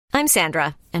I'm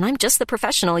Sandra, and I'm just the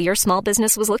professional your small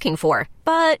business was looking for.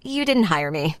 But you didn't hire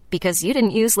me because you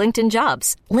didn't use LinkedIn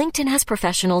Jobs. LinkedIn has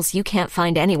professionals you can't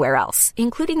find anywhere else,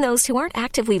 including those who aren't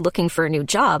actively looking for a new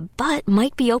job, but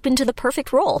might be open to the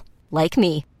perfect role, like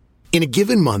me. In a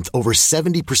given month, over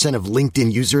 70% of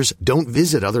LinkedIn users don't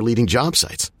visit other leading job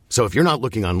sites. So if you're not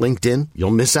looking on LinkedIn,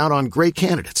 you'll miss out on great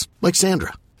candidates like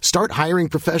Sandra. Start hiring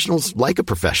professionals like a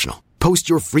professional. Post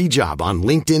your free job on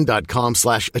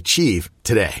linkedin.com/achieve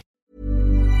today.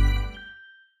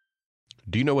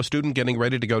 Do you know a student getting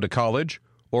ready to go to college?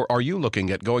 Or are you looking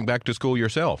at going back to school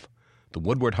yourself? The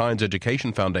Woodward Hines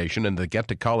Education Foundation and the Get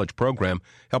to College program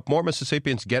help more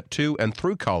Mississippians get to and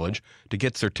through college to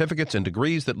get certificates and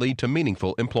degrees that lead to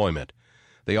meaningful employment.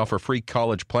 They offer free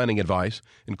college planning advice,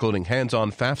 including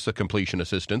hands-on FAFSA completion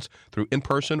assistance through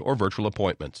in-person or virtual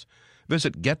appointments.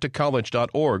 Visit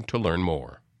gettocollege.org to learn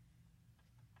more.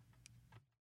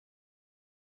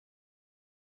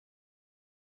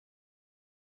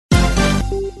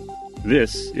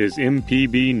 This is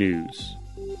MPB News.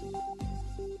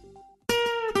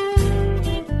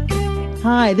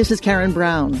 Hi, this is Karen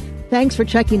Brown. Thanks for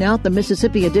checking out the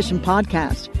Mississippi Edition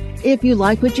podcast. If you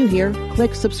like what you hear,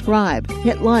 click subscribe,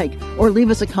 hit like, or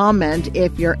leave us a comment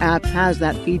if your app has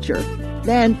that feature.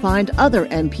 Then find other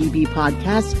MPB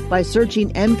podcasts by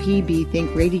searching MPB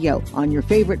Think Radio on your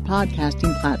favorite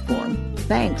podcasting platform.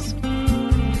 Thanks.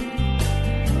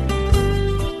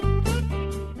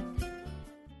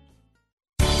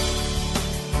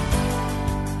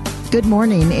 Good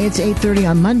morning. It's 8:30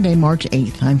 on Monday, March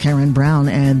 8th. I'm Karen Brown,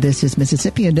 and this is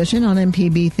Mississippi Edition on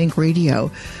MPB Think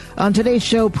Radio. On today's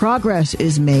show, progress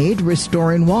is made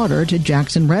restoring water to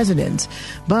Jackson residents,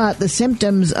 but the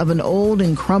symptoms of an old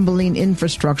and crumbling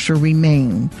infrastructure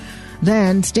remain.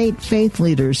 Then, state faith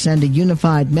leaders send a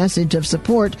unified message of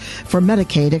support for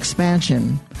Medicaid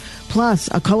expansion. Plus,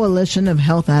 a coalition of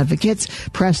health advocates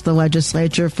pressed the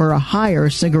legislature for a higher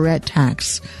cigarette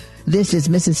tax. This is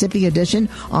Mississippi Edition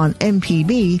on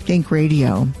MPB Think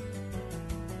Radio.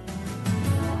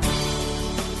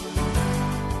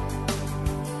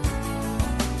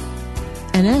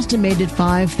 An estimated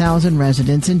 5,000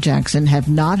 residents in Jackson have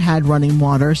not had running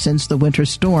water since the winter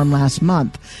storm last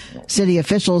month. City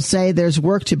officials say there's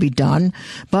work to be done,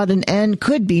 but an end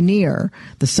could be near.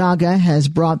 The saga has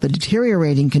brought the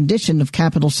deteriorating condition of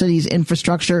capital city's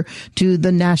infrastructure to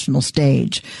the national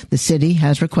stage. The city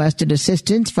has requested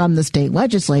assistance from the state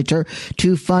legislature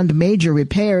to fund major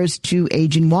repairs to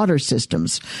aging water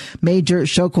systems. Mayor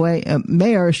Chokwe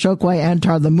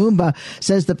Antar Lumumba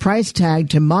says the price tag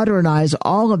to modernize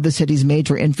all of the city's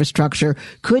major infrastructure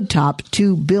could top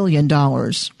 $2 billion.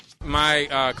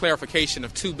 My clarification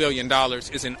of $2 billion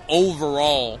is an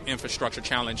overall infrastructure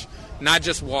challenge, not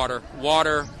just water,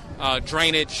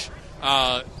 drainage,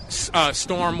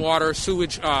 stormwater,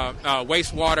 sewage,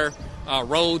 wastewater,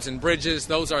 roads and bridges.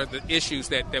 Those are the issues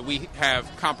that we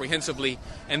have comprehensively.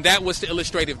 And that was to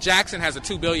illustrate if Jackson has a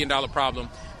 $2 billion problem,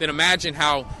 then imagine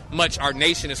how much our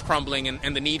nation is crumbling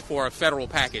and the need for a federal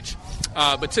package.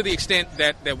 But to the extent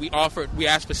that we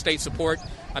asked for state support,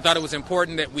 I thought it was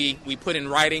important that we put in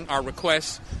writing our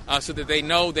requests so that they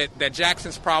know that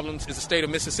Jackson's problems is the state of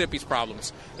Mississippi's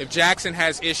problems. If Jackson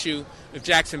has issue, if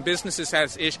Jackson businesses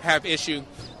have issue,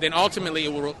 then ultimately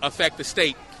it will affect the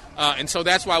state. And so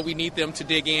that's why we need them to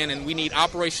dig in, and we need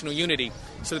operational unity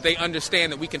so that they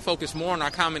understand that we can focus more on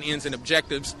our common ends and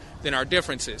objectives than our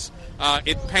differences.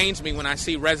 It pains me when I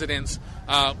see residents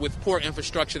with poor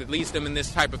infrastructure that leaves them in this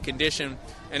type of condition,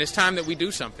 and it's time that we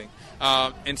do something.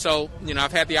 And so,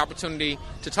 I've had the opportunity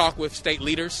to talk with state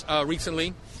leaders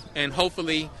recently, and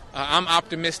hopefully I'm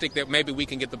optimistic that maybe we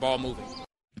can get the ball moving.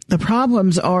 The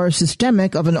problems are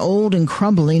systemic of an old and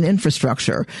crumbling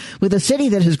infrastructure. With a city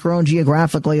that has grown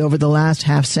geographically over the last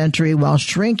half century while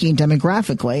shrinking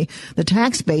demographically, the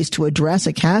tax base to address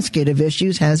a cascade of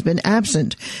issues has been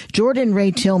absent. Jordan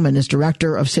Ray Tillman is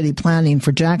Director of City Planning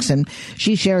for Jackson.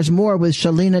 She shares more with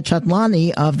Shalina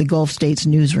Chatlani of the Gulf States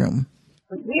Newsroom.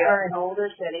 We are an older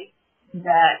city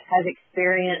that has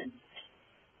experienced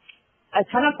a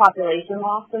ton of population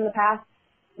loss in the past.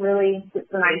 Really, since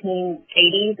the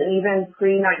 1980s, and even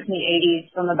pre-1980s,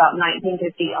 from about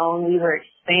 1950 on, we were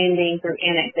expanding through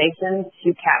annexation to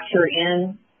capture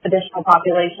in additional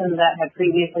population that had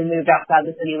previously moved outside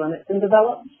the city limits and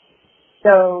developed.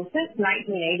 So since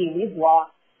 1980, we've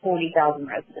lost 40,000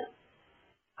 residents.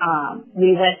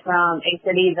 We went from a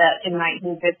city that in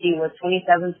 1950 was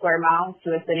 27 square miles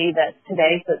to a city that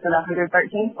today sits at 113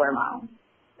 square miles.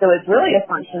 So it's really a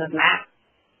function of mass.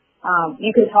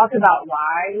 You can talk about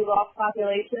why we lost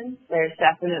population. There's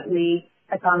definitely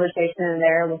a conversation in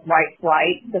there with white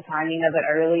flight, the timing of it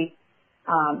early.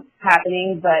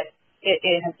 happening, but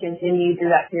it has continued through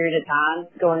that period of time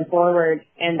going forward.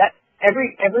 And that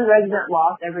every resident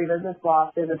lost, every business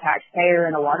lost is a taxpayer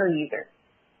and a water user.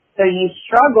 So you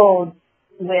struggled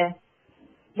with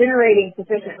generating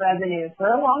sufficient revenue for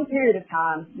a long period of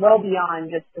time, well beyond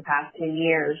just the past 10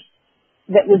 years,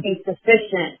 that would be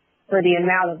sufficient for the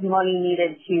amount of money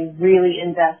needed to really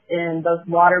invest in both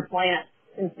water plants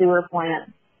and sewer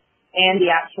plants and the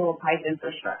actual pipe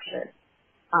infrastructure.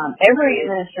 Every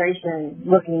administration,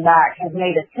 looking back, has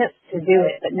made attempts to do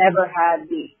it, but never had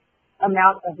the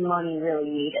amount of money really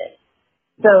needed.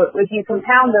 So if you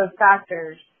compound those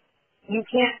factors, you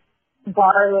can't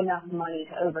borrow enough money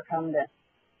to overcome this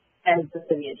as the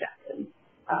city of Jackson.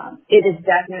 It is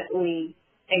definitely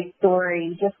a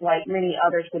story, just like many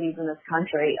other cities in this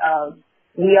country, of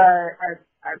we are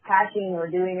patching, we're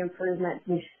doing improvements.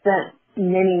 We've spent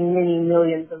many, many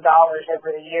millions of dollars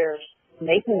over the years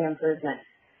making improvements,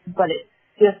 but it's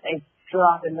just a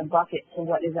drop in the bucket to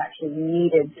what is actually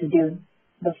needed to do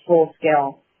the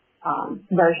full-scale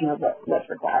version of what's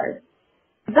required.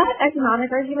 That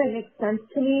economic argument makes sense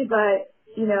to me, but,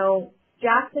 you know,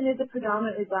 Jackson is a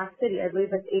predominantly black city. I believe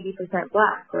it's 80%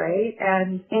 black, right?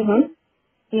 And,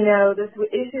 you know, this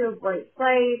issue of white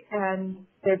flight and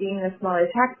there being a smaller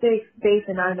tax base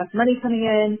and not enough money coming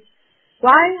in,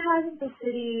 why hasn't the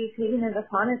city taken it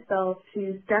upon itself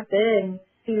to step in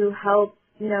to help,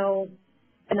 you know,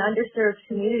 an underserved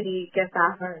community get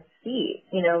back on its feet?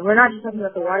 You know, we're not just talking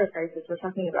about the water crisis. We're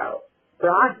talking about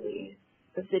broadly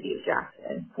the city of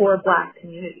Jackson, poor black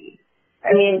communities.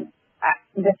 I mean,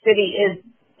 the city is,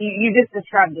 you just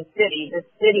described the city. The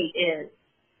city is,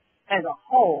 as a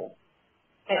whole,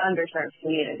 an underserved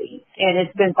community, and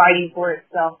it's been fighting for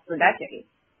itself for decades.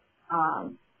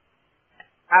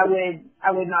 I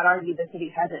would not argue the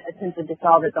city hasn't attempted to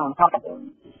solve its own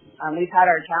problems. We've had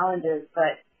our challenges,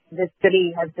 but this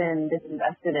city has been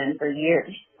disinvested in for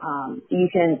years. You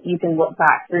can look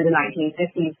back through the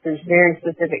 1950s. There's very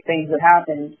specific things that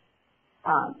happened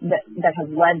that have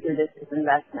led to this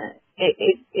disinvestment.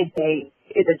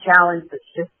 It's a challenge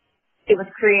that's just, it was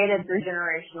created through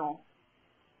generational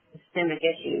systemic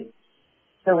issues.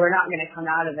 So we're not going to come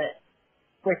out of it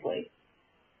quickly.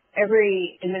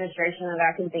 Every administration that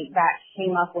I can think back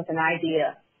came up with an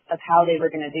idea of how they were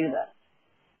going to do this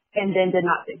and then did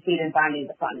not succeed in finding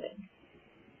the funding.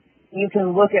 You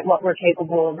can look at what we're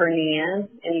capable of bringing in,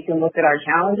 and you can look at our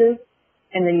challenges,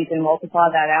 and then you can multiply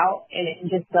that out, and it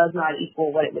just does not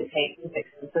equal what it would take to fix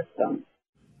the system.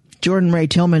 Jordan Ray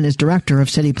Tillman is director of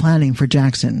city planning for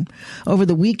Jackson. Over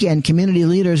the weekend, community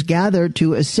leaders gathered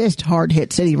to assist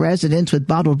hard-hit city residents with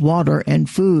bottled water and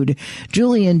food.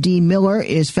 Julian D. Miller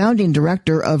is founding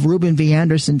director of Reuben V.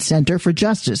 Anderson Center for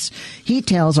Justice. He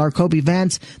tells our Kobe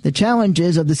Vance the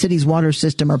challenges of the city's water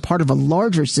system are part of a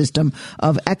larger system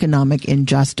of economic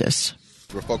injustice.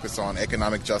 We're focused on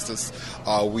economic justice.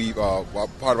 Part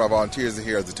of our volunteers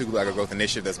here is the Tugaloo Agri-Growth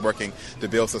Initiative that's working to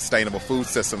build sustainable food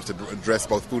systems to address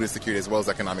both food insecurity as well as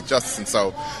economic justice. And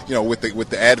so, you know, with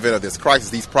the advent of this crisis,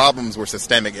 these problems were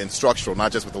systemic and structural,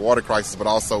 not just with the water crisis, but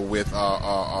also with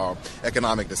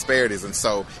economic disparities. And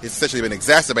so it's essentially been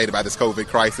exacerbated by this COVID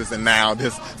crisis and now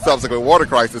this subsequent water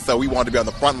crisis. So we want to be on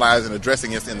the front lines in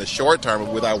addressing this in the short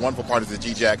term with our wonderful partners at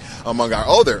GJAC, among our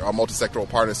other multi-sectoral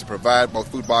partners, to provide both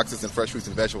food boxes and fresh fruits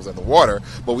and vegetables and the water,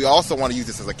 but we also want to use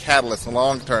this as a catalyst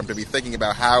long term to be thinking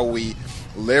about how we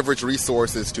leverage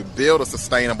resources to build a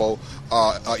sustainable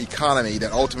economy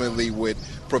that ultimately would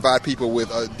provide people with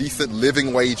decent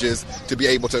living wages to be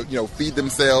able to, you know, feed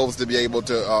themselves, to be able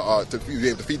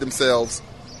to feed themselves.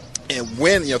 And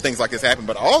when, you know, things like this happen,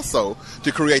 but also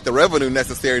to create the revenue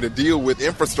necessary to deal with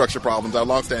infrastructure problems, our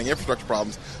longstanding infrastructure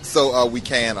problems, so we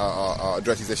can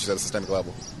address these issues at a systemic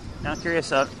level. Now, I'm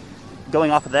curious,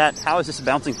 going off of that, how is this a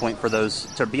bouncing point for those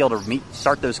to be able to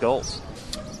start those goals?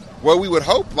 Well, we would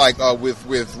hope, like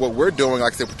with what we're doing,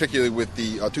 like I said, particularly with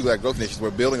the Tugaloo Agri-Growth Initiative, we're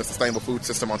building a sustainable food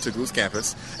system on Tugaloo's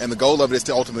campus, and the goal of it is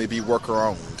to ultimately be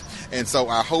worker-owned. And so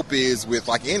our hope is with,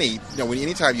 like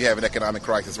anytime you have an economic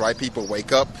crisis, right, people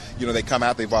wake up, you know, they come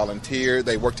out, they volunteer,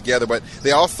 they work together, but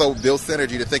they also build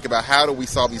synergy to think about how do we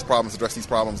solve these problems, address these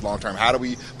problems long term? How do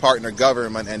we partner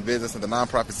government and business and the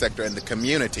nonprofit sector and the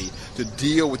community to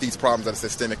deal with these problems at a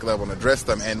systemic level and address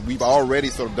them? And we've already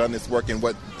sort of done this work in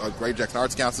what Greater Jackson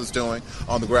Arts Council is doing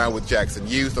on the ground with Jackson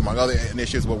Youth, among other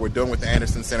initiatives, what we're doing with the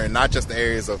Anderson Center, not just the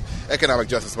areas of economic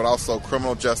justice, but also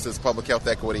criminal justice, public health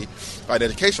equity, and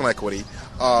educational equity.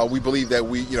 We believe that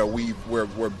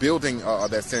we're building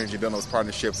that synergy, building those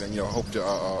partnerships, and hope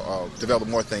to develop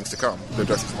more things to come to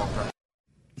address this long term.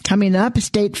 Coming up,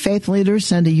 state faith leaders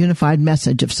send a unified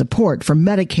message of support for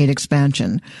Medicaid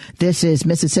expansion. This is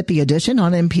Mississippi Edition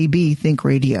on MPB Think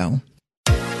Radio.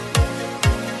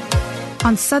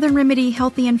 On Southern Remedy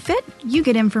Healthy and Fit, you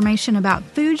get information about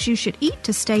foods you should eat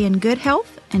to stay in good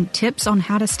health and tips on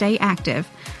how to stay active.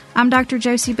 I'm Dr.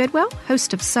 Josie Bidwell,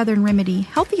 host of Southern Remedy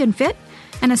Healthy and Fit,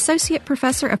 and Associate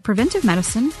Professor of Preventive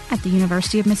Medicine at the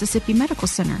University of Mississippi Medical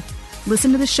Center.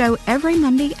 Listen to the show every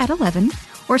Monday at 11,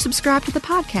 or subscribe to the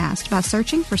podcast by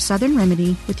searching for Southern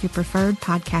Remedy with your preferred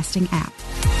podcasting app.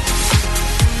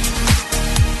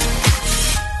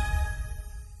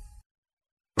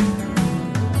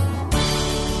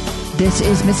 This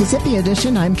is Mississippi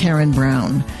Edition. I'm Karen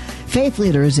Brown. Faith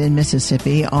leaders in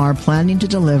Mississippi are planning to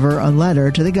deliver a letter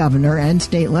to the governor and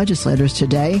state legislators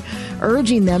today,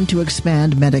 urging them to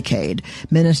expand Medicaid.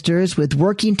 Ministers with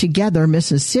Working Together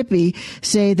Mississippi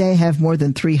say they have more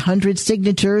than 300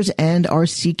 signatures and are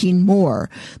seeking more.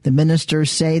 The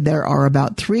ministers say there are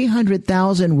about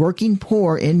 300,000 working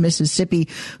poor in Mississippi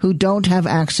who don't have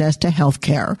access to health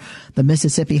care. The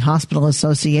Mississippi Hospital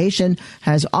Association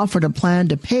has offered a plan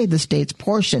to pay the state's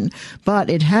portion, but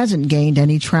it hasn't gained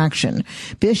any traction.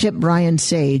 Bishop Brian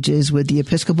Sage is with the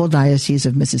Episcopal Diocese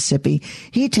of Mississippi.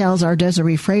 He tells our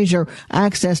Desiree Frazier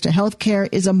access to health care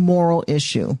is a moral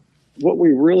issue. What we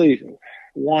really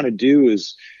want to do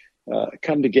is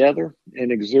come together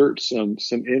and exert some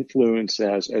influence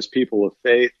as people of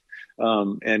faith,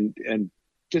 and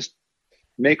just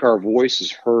make our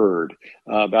voices heard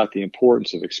about the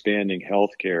importance of expanding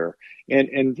health care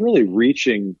and really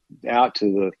reaching out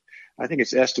to I think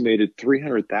it's estimated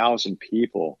 300,000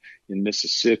 people in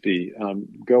Mississippi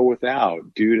go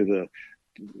without due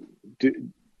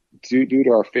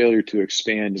to our failure to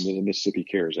expand into the Mississippi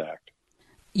CARES Act.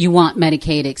 You want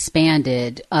Medicaid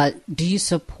expanded. Do you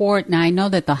support? Now, I know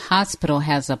that the hospital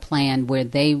has a plan where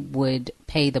they would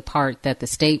pay the part that the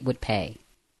state would pay.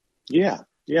 Yeah,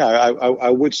 I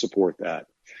would support that.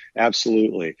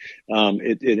 Absolutely.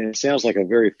 It sounds like a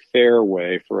very fair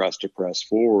way for us to press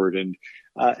forward. And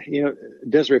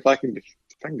Desiree, if I can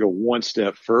go one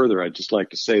step further, I'd just like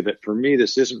to say that for me,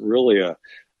 this isn't really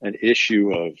an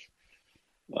issue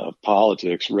of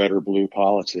politics, red or blue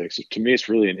politics. To me, it's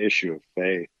really an issue of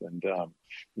faith. And,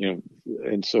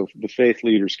 and so the faith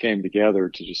leaders came together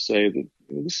to just say that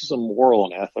this is a moral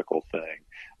and ethical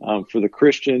thing. For the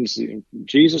Christians,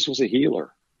 Jesus was a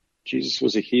healer.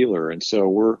 And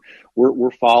so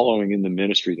we're following in the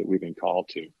ministry that we've been called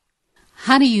to.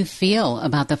 How do you feel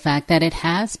about the fact that it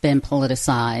has been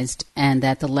politicized and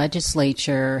that the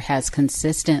legislature has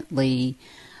consistently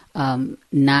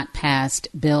not passed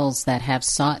bills that have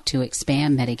sought to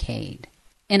expand Medicaid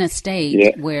in a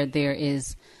state where there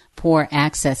is poor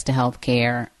access to health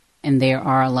care and there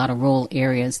are a lot of rural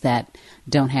areas that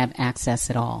don't have access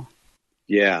at all?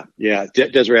 Yeah.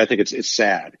 Desiree, I think it's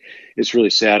sad. It's really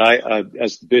sad. I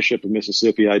as the Bishop of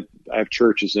Mississippi, I have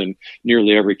churches in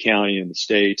nearly every county in the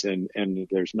state, and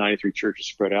there's 93 churches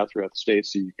spread out throughout the state.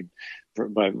 So you can,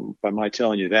 by my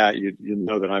telling you that, you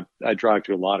know that I drive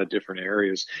to a lot of different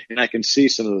areas, and I can see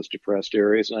some of those depressed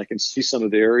areas, and I can see some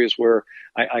of the areas where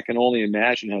I can only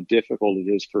imagine how difficult it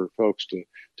is for folks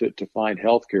to find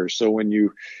health care. So when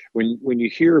you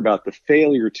hear about the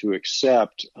failure to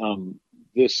accept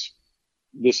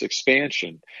this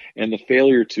expansion and the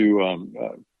failure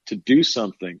to do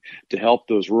something to help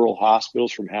those rural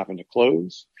hospitals from having to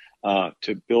close,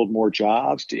 to build more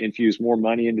jobs, to infuse more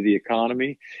money into the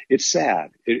economy, it's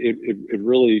sad. It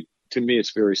really, to me,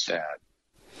 it's very sad.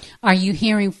 Are you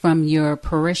hearing from your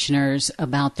parishioners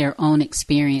about their own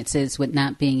experiences with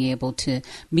not being able to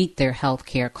meet their health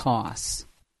care costs?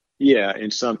 Yeah,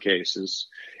 in some cases.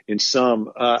 In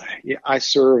some, I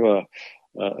serve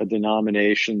a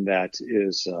denomination that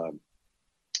is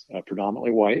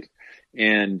predominantly white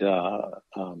and,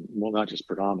 not just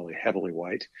predominantly, heavily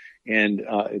white and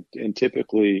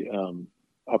typically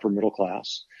upper middle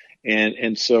class.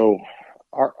 And so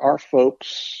our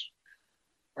folks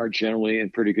are generally in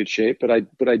pretty good shape, but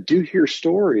I do hear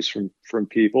stories from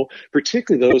people,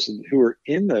 particularly those who are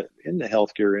in the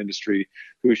healthcare industry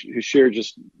who share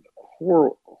just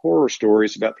horror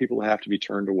stories about people who have to be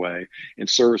turned away and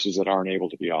services that aren't able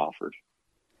to be offered.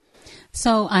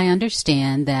 So I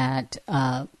understand that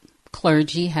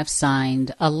clergy have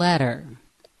signed a letter.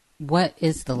 What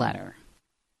is the letter?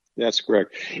 That's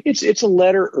correct. It's a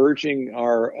letter urging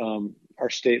our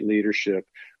state leadership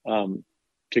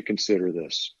to consider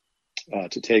this.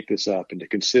 to take this up and to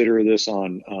consider this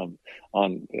on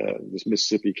this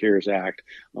Mississippi CARES Act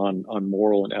on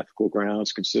moral and ethical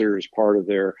grounds, consider as part of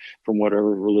their, from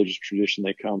whatever religious tradition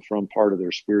they come from, part of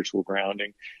their spiritual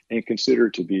grounding, and consider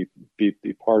to be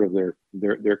part of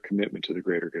their commitment to the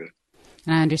greater good.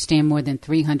 I understand more than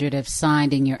 300 have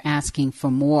signed, and you're asking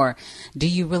for more. Do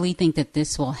you really think that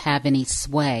this will have any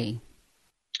sway?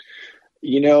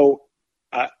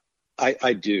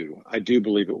 I do. I do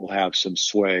believe it will have some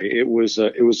sway. It was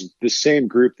the same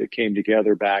group that came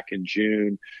together back in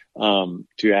June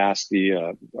to ask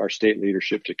our state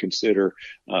leadership to consider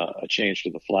a change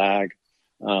to the flag,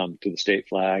 to the state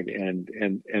flag, and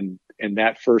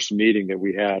that first meeting that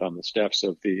we had on the steps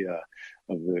of the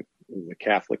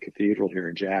Catholic Cathedral here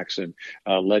in Jackson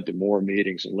led to more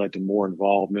meetings and led to more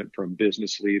involvement from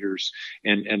business leaders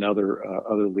and other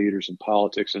leaders in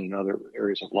politics and in other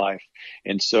areas of life.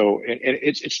 And so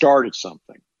it started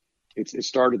something. It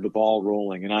started the ball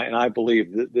rolling, and I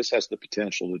believe that this has the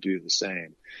potential to do the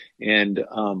same. And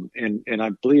I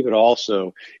believe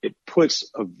it puts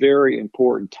a very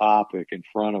important topic in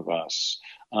front of us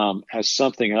as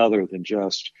something other than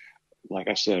just, like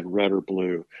I said, red or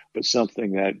blue, but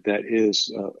something that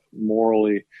is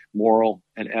moral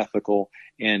and ethical,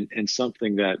 and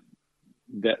something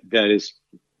that's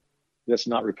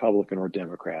not Republican or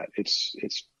Democrat. It's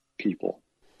people.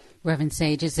 Reverend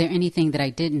Sage, is there anything that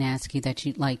I didn't ask you that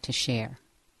you'd like to share?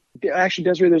 Actually,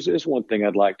 Desiree, there's one thing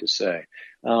I'd like to say.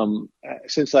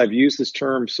 Since I've used this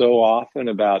term so often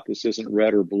about this isn't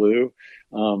red or blue,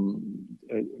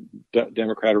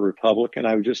 Democrat or Republican,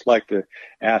 I would just like to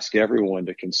ask everyone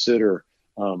to consider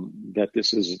that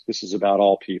this is about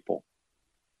all people,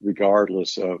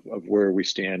 regardless of where we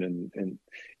stand in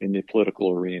the political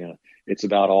arena. It's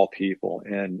about all people,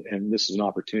 and this is an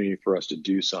opportunity for us to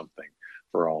do something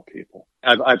for all people.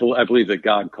 I believe that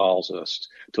God calls us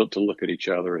to look at each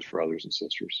other as brothers and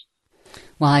sisters.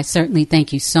 Well, I certainly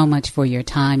thank you so much for your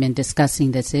time in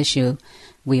discussing this issue.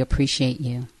 We appreciate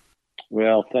you.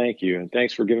 Well, thank you, and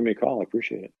thanks for giving me a call. I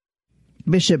appreciate it.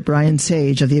 Bishop Brian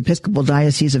Sage of the Episcopal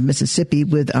Diocese of Mississippi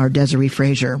with our Desiree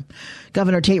Frazier.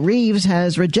 Governor Tate Reeves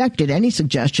has rejected any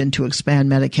suggestion to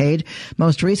expand Medicaid,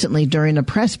 most recently during a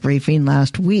press briefing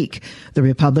last week. The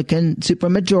Republican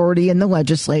supermajority in the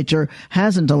legislature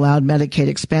hasn't allowed Medicaid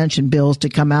expansion bills to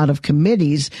come out of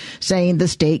committees, saying the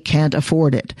state can't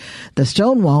afford it. The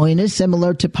stonewalling is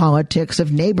similar to politics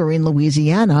of neighboring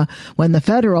Louisiana when the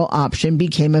federal option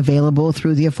became available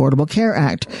through the Affordable Care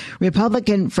Act.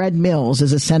 Republican Fred Mills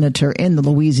is a senator in the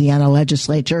Louisiana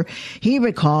legislature. He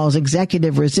recalls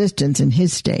executive resistance in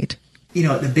his state.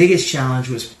 The biggest challenge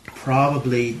was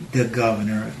probably the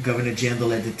governor. Governor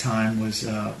Jindal at the time was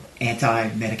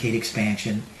anti-Medicaid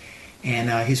expansion, and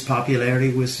his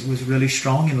popularity was really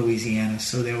strong in Louisiana.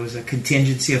 So there was a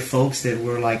contingency of folks that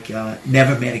were like,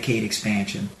 never Medicaid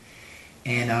expansion.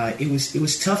 And it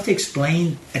was tough to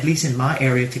explain, at least in my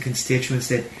area, to constituents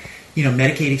that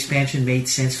Medicaid expansion made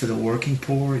sense for the working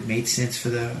poor. It made sense for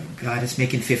the guy that's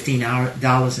making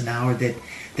 $15 an hour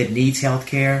that needs health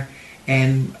care.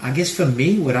 And I guess for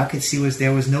me, what I could see was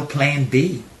there was no plan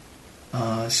B.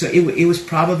 So it was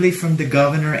probably from the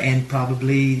governor and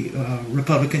probably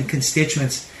Republican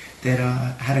constituents that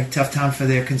had a tough time for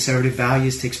their conservative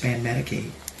values to expand Medicaid.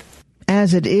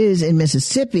 As it is in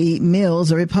Mississippi,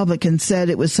 Mills, a Republican, said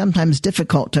it was sometimes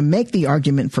difficult to make the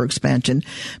argument for expansion,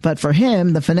 but for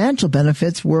him, the financial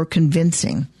benefits were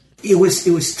convincing. It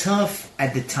was tough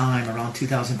at the time, around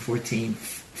 2014,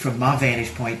 from my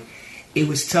vantage point. It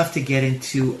was tough to get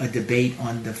into a debate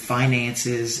on the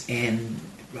finances and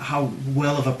how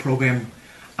well of a program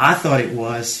I thought it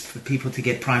was for people to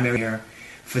get primary care,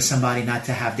 for somebody not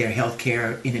to have their health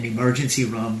care in an emergency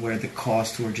room where the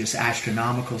costs were just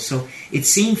astronomical. So it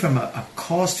seemed from a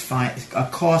cost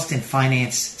and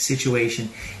finance situation,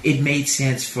 it made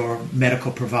sense for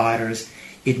medical providers.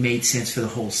 It made sense for the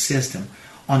whole system.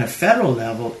 On a federal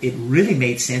level, it really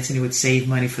made sense, and it would save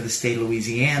money for the state of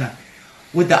Louisiana.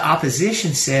 What the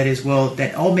opposition said is, well,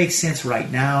 that all makes sense right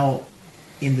now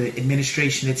in the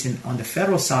administration that's on the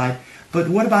federal side, but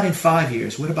what about in 5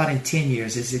 years? What about in 10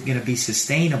 years? Is it going to be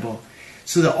sustainable?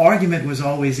 So the argument was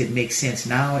always, it makes sense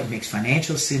now, it makes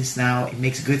financial sense now, it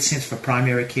makes good sense for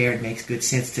primary care, it makes good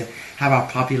sense to have our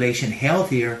population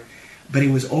healthier, but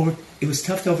it was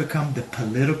tough to overcome the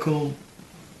political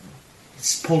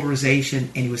polarization,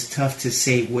 and it was tough to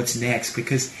say what's next,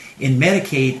 because in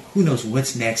Medicaid, who knows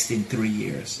what's next in 3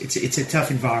 years? It's a tough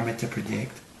environment to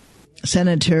predict.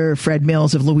 Senator Fred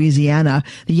Mills of Louisiana.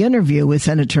 The interview with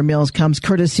Senator Mills comes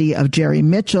courtesy of Jerry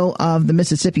Mitchell of the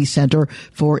Mississippi Center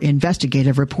for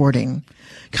Investigative Reporting.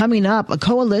 Coming up, a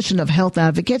coalition of health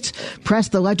advocates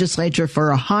pressed the legislature for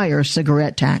a higher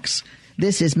cigarette tax.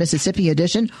 This is Mississippi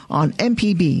Edition on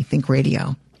MPB Think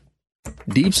Radio.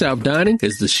 Deep South Dining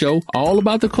is the show all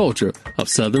about the culture of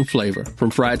Southern flavor.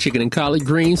 From fried chicken and collard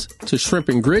greens to shrimp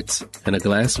and grits and a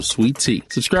glass of sweet tea.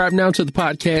 Subscribe now to the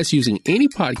podcast using any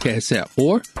podcast app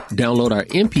or download our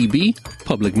MPB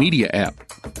Public Media app.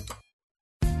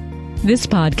 This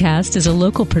podcast is a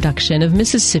local production of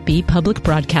Mississippi Public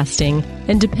Broadcasting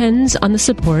and depends on the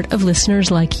support of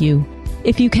listeners like you.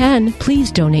 If you can,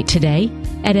 please donate today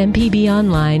at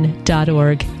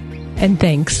mpbonline.org. And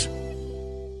thanks.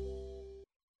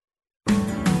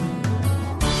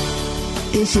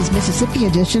 This is Mississippi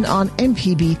Edition on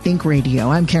MPB Think Radio.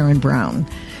 I'm Karen Brown.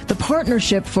 The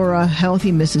Partnership for a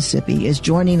Healthy Mississippi is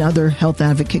joining other health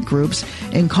advocate groups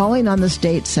in calling on the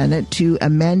state Senate to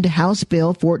amend House Bill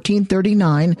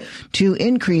 1439 to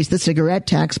increase the cigarette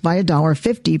tax by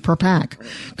 $1.50 per pack.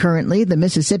 Currently, the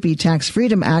Mississippi Tax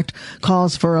Freedom Act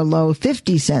calls for a low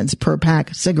 50 cents per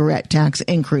pack cigarette tax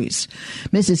increase.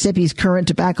 Mississippi's current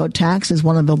tobacco tax is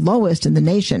one of the lowest in the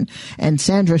nation, and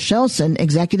Sandra Shelson,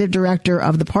 executive director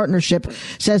of the partnership,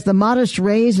 says the modest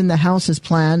raise in the House's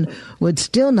plan would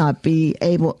still not bring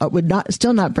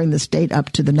the state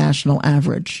up to the national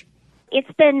average.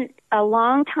 It's been a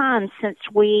long time since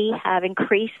we have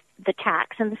increased the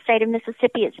tax in the state of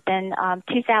Mississippi. It's been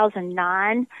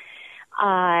 2009.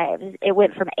 It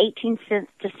went from 18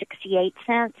 cents to 68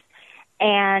 cents.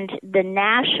 And the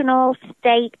national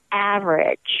state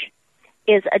average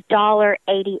is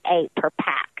 $1.88 per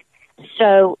pack.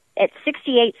 So at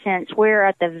 68 cents, we're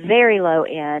at the very low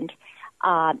end.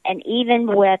 And even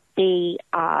with the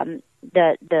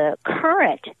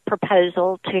current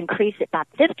proposal to increase it by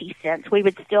 50 cents, we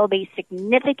would still be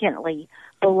significantly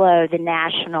below the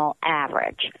national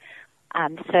average.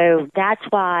 So that's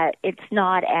why it's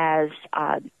not as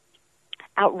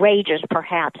outrageous,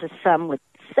 perhaps, as some would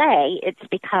say. It's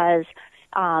because,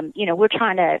 we're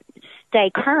trying to stay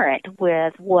current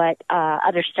with what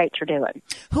other states are doing.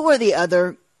 Who are the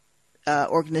other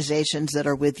organizations that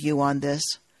are with you on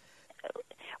this?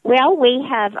 Well, we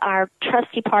have our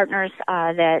trustee partners,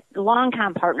 that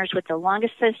longtime partners with the Lung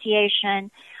Association,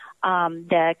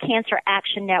 the Cancer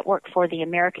Action Network for the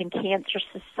American Cancer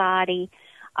Society,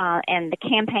 and the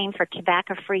Campaign for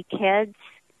Tobacco-Free Kids,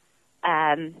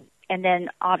 and then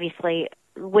obviously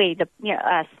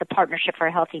us, the Partnership for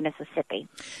a Healthy Mississippi.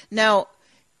 Now,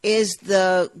 is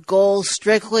the goal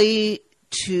strictly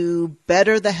to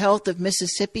better the health of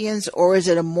Mississippians, or is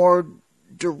it a more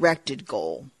directed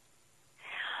goal?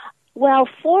 Well,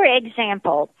 for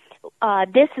example,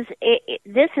 this is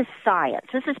science.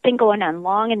 This has been going on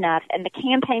long enough, and the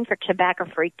Campaign for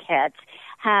Tobacco-Free Kids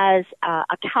has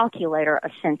a calculator,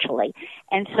 essentially.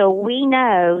 And so we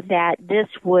know that this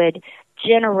would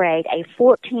generate a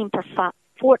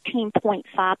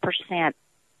 14.5%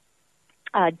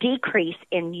 decrease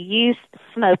in youth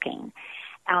smoking.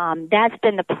 That's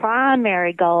been the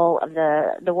primary goal of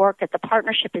the work that the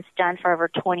partnership has done for over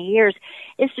 20 years,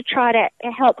 is to try to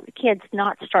help kids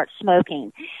not start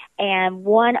smoking. And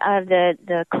one of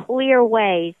the clear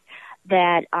ways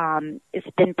that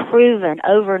it's been proven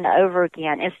over and over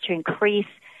again is to increase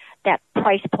that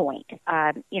price point.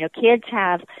 Kids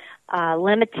have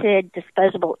limited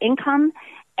disposable income,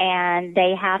 and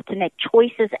they have to make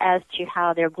choices as to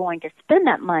how they're going to spend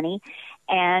that money.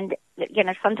 And,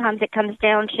 sometimes it comes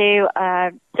down to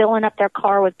filling up their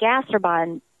car with gas or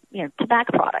buying,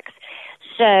 tobacco products.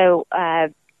 So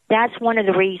that's one of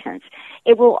the reasons.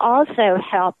 It will also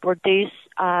help reduce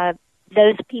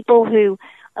those people who,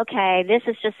 this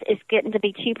is getting to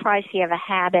be too pricey of a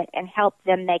habit, and help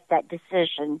them make that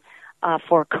decision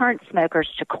for current smokers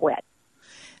to quit.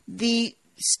 The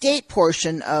state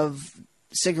portion of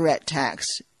cigarette tax,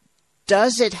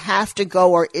 does it have to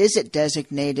go, or is it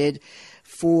designated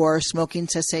for smoking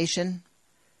cessation?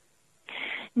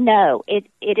 No, it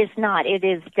is not. It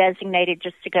is designated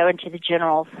just to go into the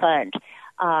general fund.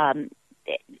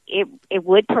 It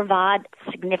would provide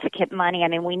significant money. I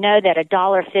mean, we know that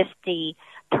 $1.50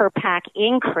 per pack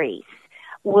increase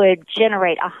would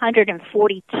generate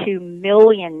 $142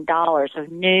 million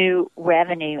of new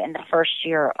revenue in the first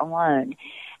year alone.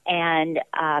 And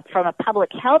from a public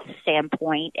health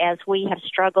standpoint, as we have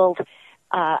struggled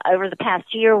over the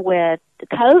past year with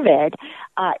COVID,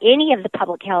 any of the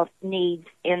public health needs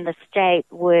in the state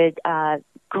would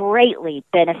greatly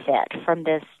benefit from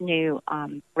this new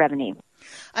revenue.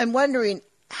 I'm wondering,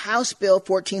 House Bill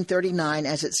 1439,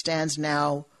 as it stands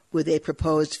now, with a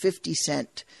proposed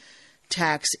 50-cent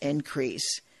tax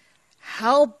increase.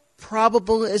 How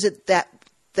probable is it that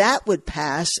that would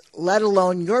pass, let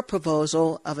alone your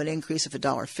proposal of an increase of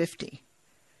 $1.50?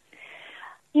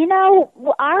 You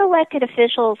know, our elected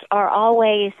officials are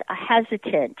always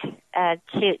hesitant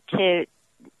to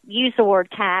use the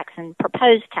word tax and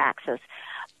propose taxes.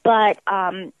 But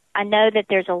I know that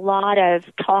there's a lot of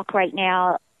talk right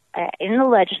now in the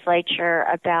legislature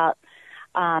about,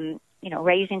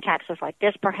 raising taxes like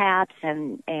this perhaps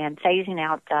and phasing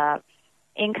out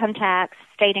income tax,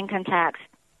 state income tax.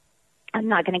 I'm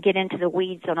not going to get into the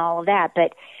weeds on all of that,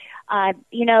 but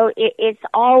it's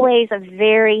always a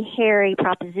very hairy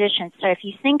proposition. So if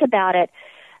you think about it,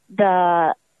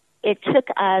 it took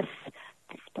us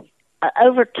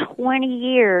over 20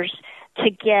 years to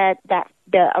get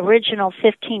the original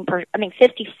 50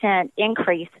 cent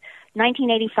increase,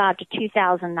 1985 to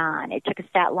 2009. It took us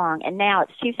that long, and now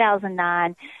it's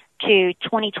 2009 to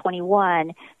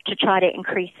 2021 to try to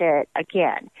increase it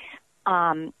again.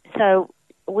 So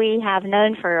we have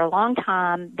known for a long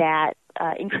time that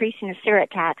increasing the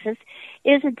cigarette taxes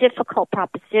is a difficult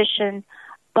proposition,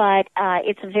 but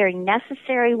it's a very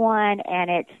necessary one,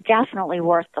 and it's definitely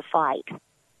worth the fight.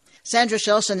 Sandra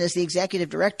Shelson is the executive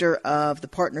director of the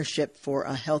Partnership for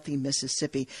a Healthy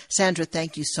Mississippi. Sandra,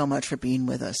 thank you so much for being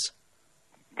with us.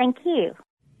 Thank you.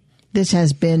 This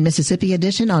has been Mississippi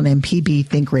Edition on MPB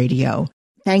Think Radio.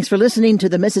 Thanks for listening to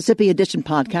the Mississippi Edition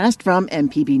podcast from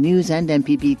MPB News and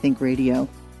MPB Think Radio.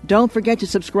 Don't forget to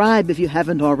subscribe if you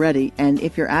haven't already, and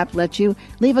if your app lets you,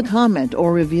 leave a comment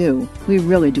or review. We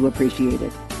really do appreciate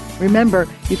it. Remember,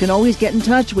 you can always get in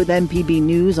touch with MPB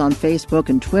News on Facebook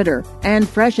and Twitter, and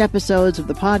fresh episodes of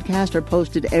the podcast are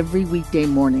posted every weekday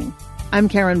morning. I'm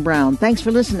Karen Brown. Thanks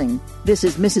for listening. This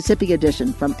is Mississippi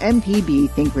Edition from MPB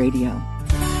Think Radio.